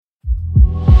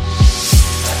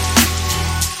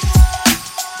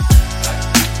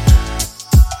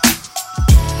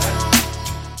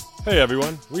Hey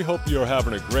everyone, we hope you are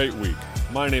having a great week.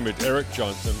 My name is Eric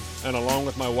Johnson, and along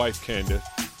with my wife Candace,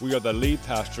 we are the lead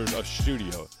pastors of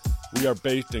Studio. We are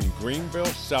based in Greenville,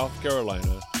 South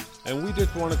Carolina, and we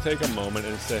just want to take a moment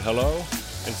and say hello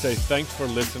and say thanks for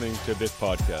listening to this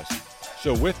podcast.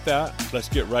 So with that, let's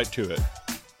get right to it.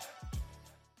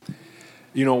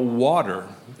 You know, water,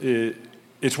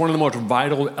 it's one of the most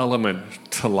vital elements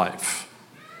to life.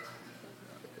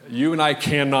 You and I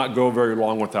cannot go very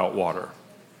long without water.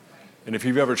 And if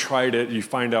you've ever tried it, you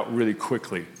find out really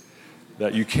quickly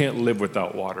that you can't live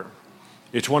without water.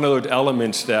 It's one of those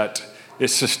elements that it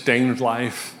sustains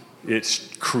life,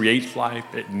 it creates life,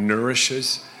 it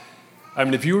nourishes. I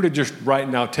mean, if you were to just right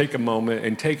now take a moment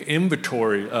and take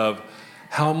inventory of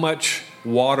how much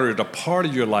water is a part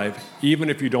of your life, even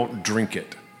if you don't drink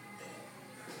it.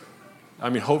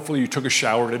 I mean, hopefully you took a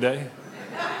shower today.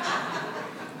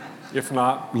 If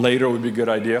not, later would be a good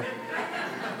idea.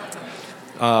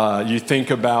 You think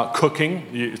about cooking.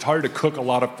 It's hard to cook a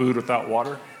lot of food without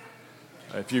water.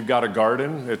 If you've got a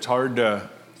garden, it's hard to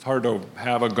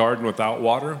have a garden without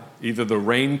water. Either the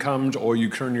rain comes or you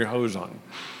turn your hose on.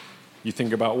 You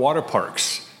think about water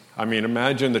parks. I mean,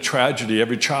 imagine the tragedy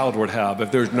every child would have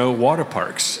if there's no water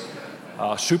parks.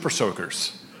 Super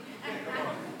soakers.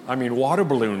 I mean, water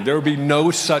balloons. There would be no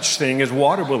such thing as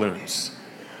water balloons.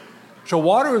 So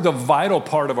water is a vital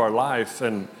part of our life,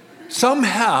 and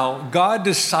somehow, God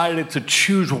decided to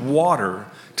choose water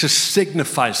to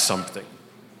signify something.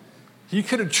 He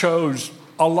could have chose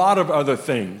a lot of other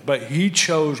things, but he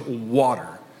chose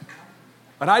water.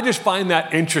 And I just find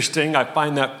that interesting. I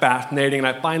find that fascinating, and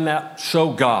I find that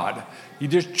so God. He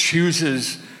just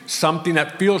chooses something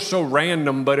that feels so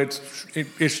random, but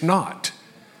it's not.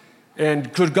 And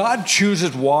because God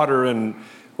chooses water, and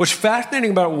what's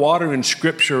fascinating about water in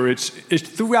Scripture, it's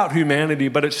throughout humanity,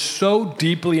 but it's so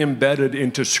deeply embedded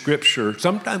into Scripture.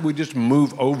 Sometimes we just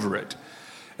move over it.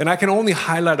 And I can only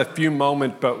highlight a few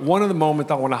moments, but one of the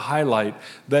moments I want to highlight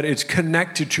that it's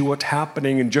connected to what's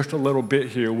happening in just a little bit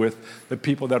here with the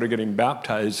people that are getting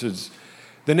baptized is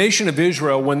the nation of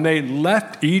Israel, when they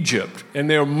left Egypt and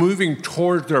they were moving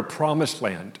towards their promised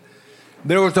land,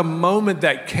 there was a moment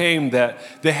that came that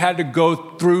they had to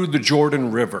go through the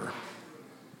Jordan River.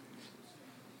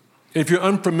 If you're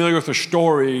unfamiliar with the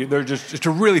story, it's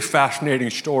a really fascinating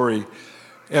story.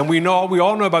 And we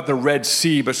all know about the Red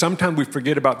Sea, but sometimes we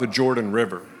forget about the Jordan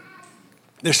River.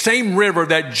 The same river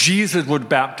that Jesus was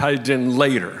baptized in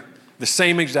later, the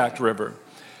same exact river.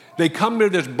 They come to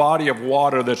this body of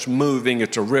water that's moving,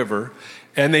 it's a river,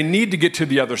 and they need to get to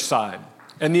the other side.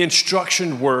 And the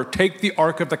instructions were, take the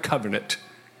Ark of the Covenant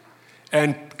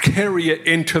and carry it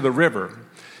into the river.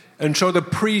 And so the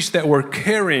priests that were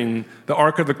carrying the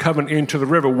Ark of the Covenant into the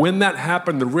river, when that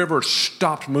happened, the river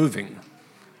stopped moving.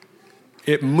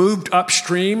 It moved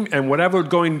upstream, and whatever was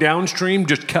going downstream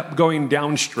just kept going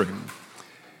downstream.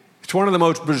 It's one of the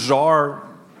most bizarre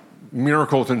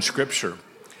miracles in Scripture.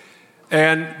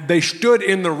 And they stood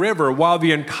in the river while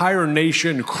the entire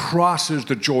nation crosses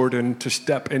the Jordan to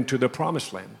step into the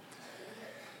Promised Land.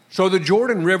 So the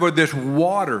Jordan River, this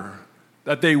water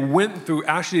that they went through,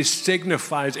 actually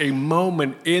signifies a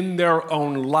moment in their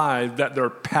own lives that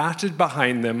their past is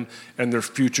behind them and their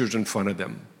future's in front of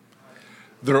them.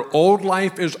 Their old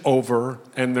life is over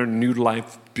and their new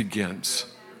life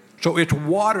begins. So it's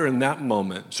water in that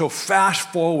moment. So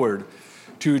fast forward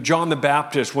to John the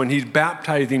Baptist when he's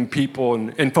baptizing people.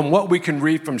 And from what we can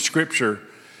read from Scripture,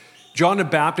 John the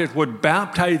Baptist was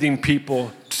baptizing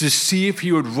people to see if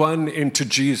he would run into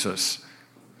Jesus.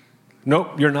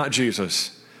 Nope, you're not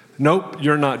Jesus. Nope,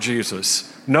 you're not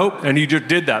Jesus. Nope, and he just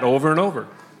did that over and over.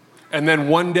 And then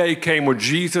one day came where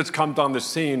Jesus comes on the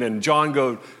scene and John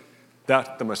goes,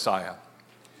 that's the Messiah.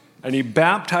 And he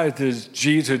baptizes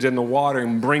Jesus in the water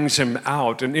and brings him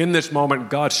out. And in this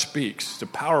moment, God speaks. It's a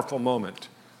powerful moment.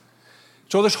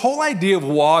 So this whole idea of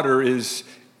water is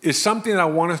something that I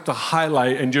want us to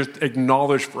highlight and just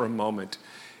acknowledge for a moment.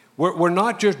 We're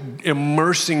not just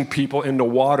immersing people into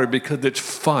water because it's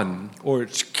fun or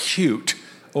it's cute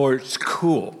or it's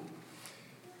cool.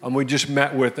 We just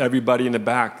met with everybody in the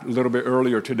back a little bit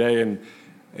earlier today,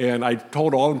 and I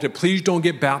told all of them to please don't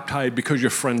get baptized because your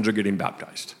friends are getting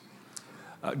baptized.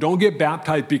 Don't get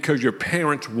baptized because your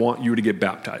parents want you to get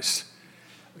baptized.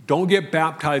 Don't get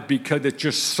baptized because it's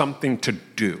just something to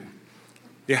do.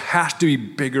 It has to be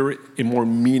bigger and more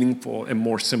meaningful and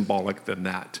more symbolic than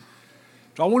that.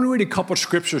 So I want to read a couple of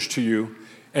scriptures to you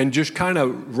and just kind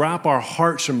of wrap our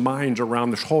hearts and minds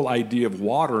around this whole idea of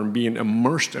water and being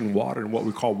immersed in water and what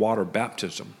we call water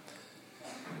baptism.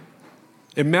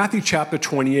 In Matthew chapter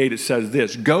 28, it says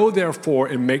this, "Go therefore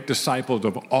and make disciples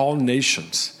of all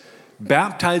nations,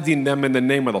 baptizing them in the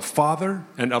name of the Father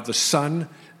and of the Son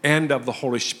and of the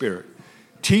Holy Spirit,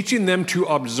 teaching them to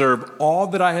observe all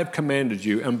that I have commanded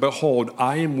you, and behold,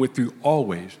 I am with you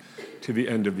always to the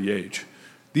end of the age.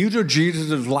 These are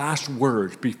Jesus' last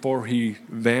words before he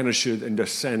vanishes and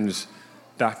descends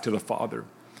back to the Father.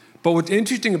 But what's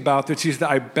interesting about this is that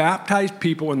I baptize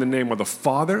people in the name of the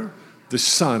Father, the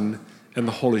Son, and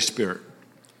the Holy Spirit.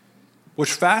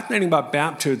 What's fascinating about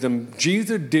baptism,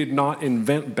 Jesus did not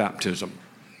invent baptism.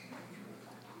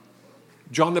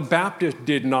 John the Baptist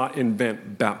did not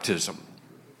invent baptism.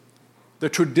 The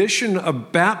tradition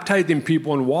of baptizing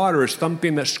people in water is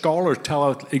something that scholars tell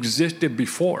us existed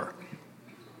before.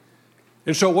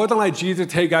 And so it wasn't like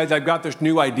Jesus, hey guys, I've got this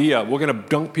new idea. We're going to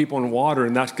dunk people in water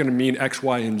and that's going to mean X,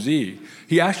 Y, and Z.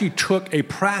 He actually took a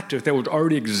practice that was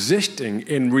already existing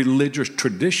in religious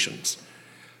traditions,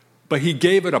 but he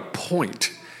gave it a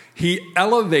point. He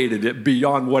elevated it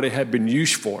beyond what it had been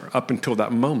used for up until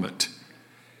that moment.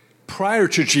 Prior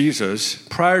to Jesus,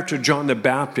 prior to John the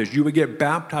Baptist, you would get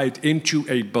baptized into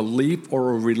a belief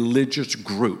or a religious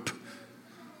group.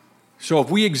 So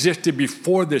if we existed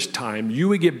before this time, you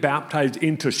would get baptized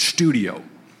into studio.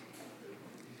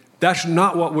 That's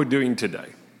not what we're doing today.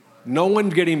 No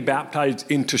one's getting baptized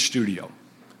into studio.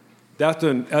 That's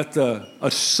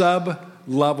a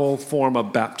sub-level form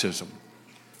of baptism.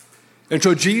 And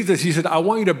so Jesus, he said, I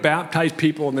want you to baptize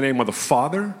people in the name of the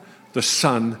Father, the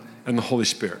Son, and the Holy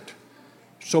Spirit.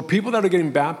 So people that are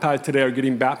getting baptized today are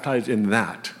getting baptized in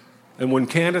that. And when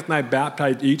Candace and I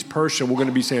baptize each person, we're going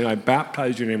to be saying, I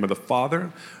baptize you in the name of the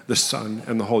Father, the Son,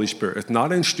 and the Holy Spirit. It's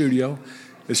not in studio.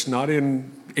 It's not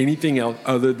in anything else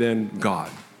other than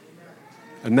God.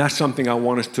 And that's something I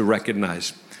want us to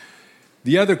recognize.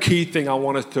 The other key thing I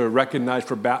want us to recognize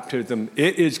for baptism,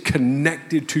 it is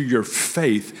connected to your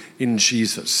faith in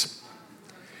Jesus.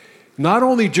 Not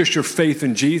only just your faith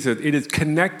in Jesus, it is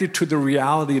connected to the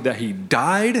reality that he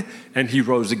died and he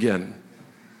rose again.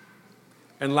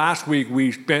 And last week,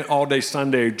 we spent all day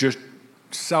Sunday just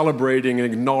celebrating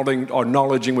and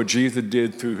acknowledging what Jesus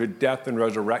did through his death and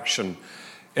resurrection.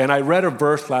 And I read a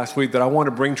verse last week that I want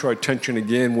to bring to our attention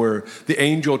again, where the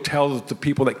angel tells the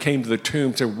people that came to the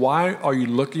tomb, said, why are you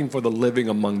looking for the living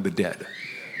among the dead?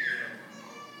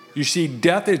 You see,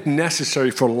 death is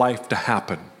necessary for life to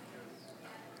happen.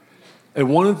 And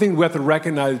one of the things we have to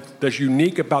recognize that's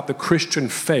unique about the Christian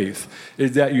faith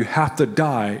is that you have to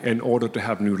die in order to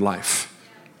have new life.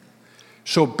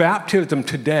 So baptism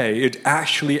today is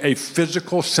actually a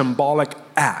physical, symbolic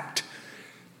act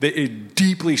that is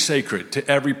deeply sacred to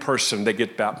every person that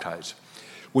gets baptized.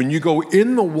 When you go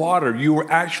in the water, you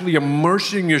are actually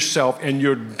immersing yourself and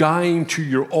you're dying to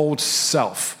your old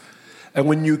self. And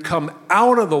when you come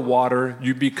out of the water,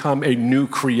 you become a new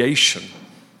creation.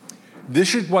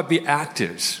 This is what the act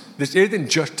is. This isn't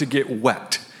just to get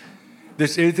wet.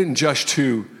 This isn't just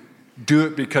to do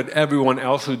it because everyone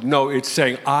else would. No, it's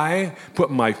saying, I put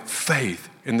my faith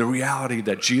in the reality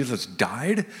that Jesus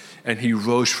died and he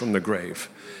rose from the grave.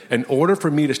 In order for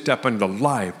me to step into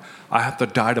life, I have to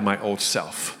die to my old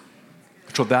self.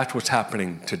 So that's what's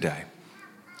happening today.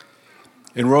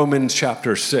 In Romans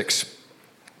chapter 6,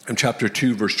 and chapter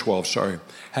 2, verse 12,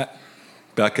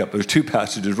 back up. There's two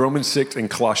passages, Romans 6 and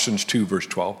Colossians 2, verse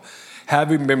 12.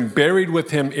 Having been buried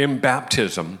with him in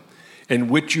baptism, in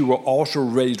which you were also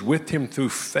raised with him through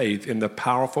faith in the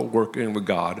powerful working of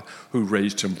God who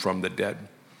raised him from the dead.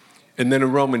 And then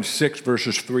in Romans 6,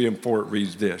 verses 3 and 4, it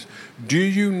reads this. Do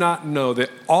you not know that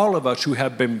all of us who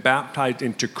have been baptized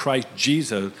into Christ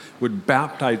Jesus were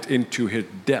baptized into his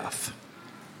death?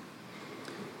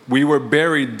 We were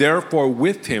buried, therefore,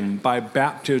 with him by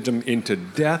baptism into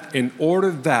death, in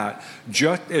order that,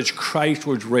 just as Christ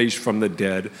was raised from the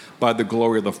dead by the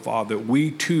glory of the Father,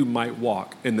 we too might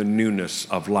walk in the newness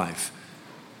of life.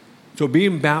 So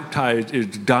being baptized is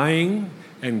dying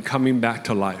and coming back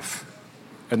to life.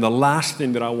 And the last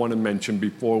thing that I want to mention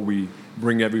before we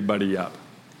bring everybody up,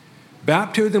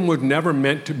 baptism was never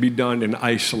meant to be done in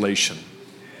isolation.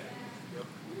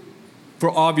 For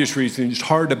obvious reasons, it's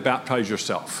hard to baptize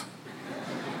yourself.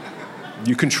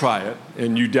 You can try it,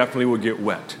 and you definitely will get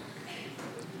wet.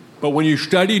 But when you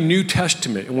study New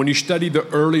Testament, and when you study the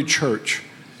early church,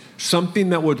 something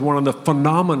that was one of the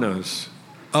phenomena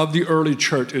of the early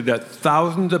church is that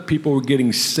thousands of people were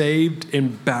getting saved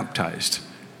and baptized.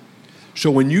 So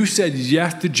when you said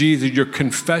yes to Jesus, your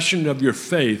confession of your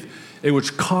faith, it was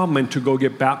common to go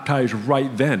get baptized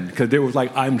right then, because it was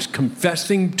like, I'm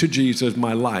confessing to Jesus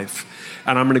my life,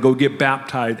 and I'm going to go get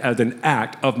baptized as an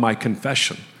act of my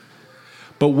confession.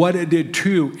 But what it did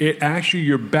too, it actually,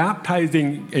 you're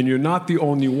baptizing, and you're not the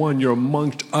only one, you're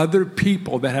amongst other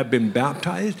people that have been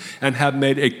baptized and have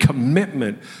made a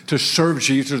commitment to serve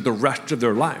Jesus the rest of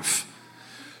their life.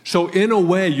 So in a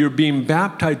way, you're being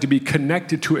baptized to be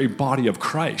connected to a body of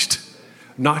Christ,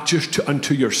 not just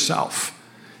unto yourself.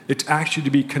 It's actually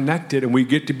to be connected, and we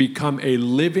get to become a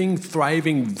living,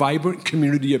 thriving, vibrant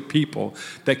community of people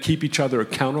that keep each other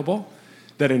accountable,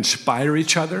 that inspire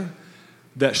each other,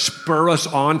 that spur us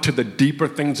on to the deeper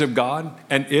things of God.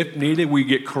 And if needed, we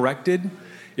get corrected.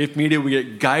 If needed, we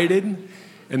get guided.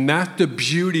 And that's the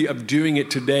beauty of doing it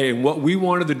today. And what we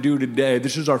wanted to do today,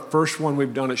 this is our first one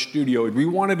we've done at Studio, we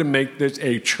wanted to make this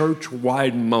a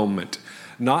church-wide moment,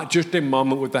 not just a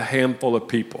moment with a handful of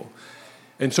people.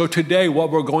 And so today,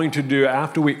 what we're going to do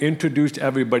after we introduce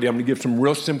everybody, I'm going to give some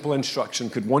real simple instructions,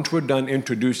 because once we're done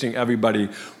introducing everybody,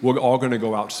 we're all going to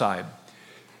go outside.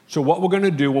 So what we're going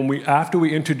to do after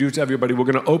we introduce everybody, we're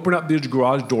going to open up these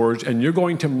garage doors, and you're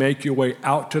going to make your way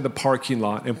out to the parking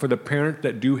lot. And for the parents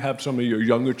that do have some of your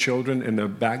younger children in the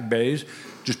back bays,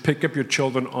 just pick up your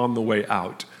children on the way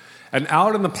out. And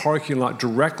out in the parking lot,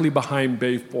 directly behind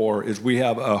Bay 4, we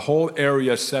have a whole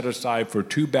area set aside for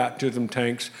 2 baptism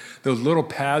tanks. Those little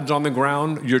pads on the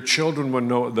ground, your children will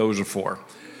know what those are for.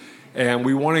 And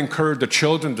we want to encourage the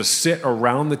children to sit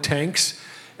around the tanks.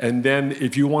 And then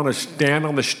if you want to stand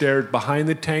on the stairs behind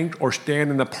the tank or stand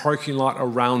in the parking lot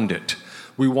around it.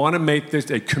 We want to make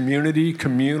this a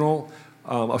communal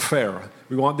affair.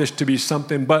 We want this to be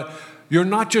something, but you're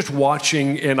not just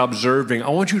watching and observing. I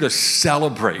want you to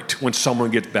celebrate when someone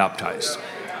gets baptized.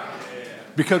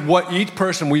 Because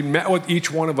we met with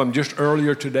each one of them just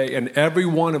earlier today, and every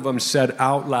one of them said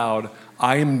out loud,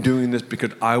 I am doing this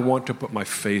because I want to put my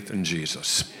faith in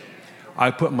Jesus. I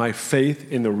put my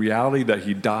faith in the reality that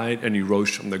he died and he rose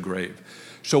from the grave.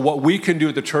 So what we can do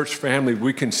at the church family,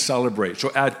 we can celebrate.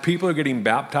 So as people are getting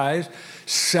baptized,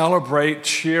 celebrate,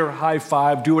 cheer, high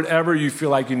five, do whatever you feel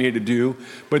like you need to do.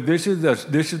 But this is the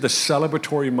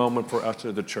celebratory moment for us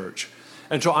as a church.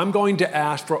 And so I'm going to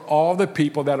ask for all the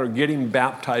people that are getting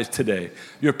baptized today.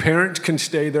 Your parents can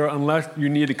stay there unless you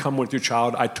need to come with your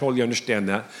child. I totally understand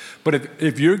that. But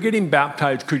if you're getting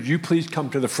baptized, could you please come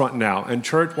to the front now? And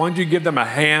church, why don't you give them a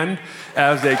hand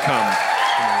as they come?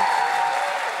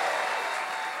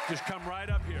 Just come right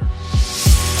up here.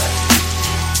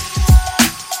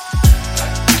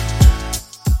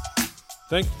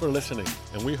 Thanks for listening,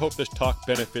 and we hope this talk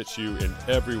benefits you in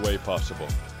every way possible.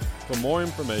 For more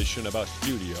information about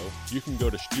Studio, you can go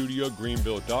to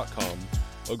studiogreenville.com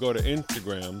or go to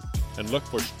Instagram and look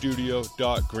for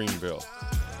studio.greenville.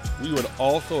 We would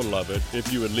also love it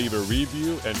if you would leave a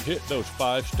review and hit those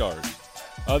 5 stars.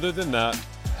 Other than that,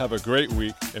 have a great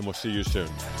week, and we'll see you soon.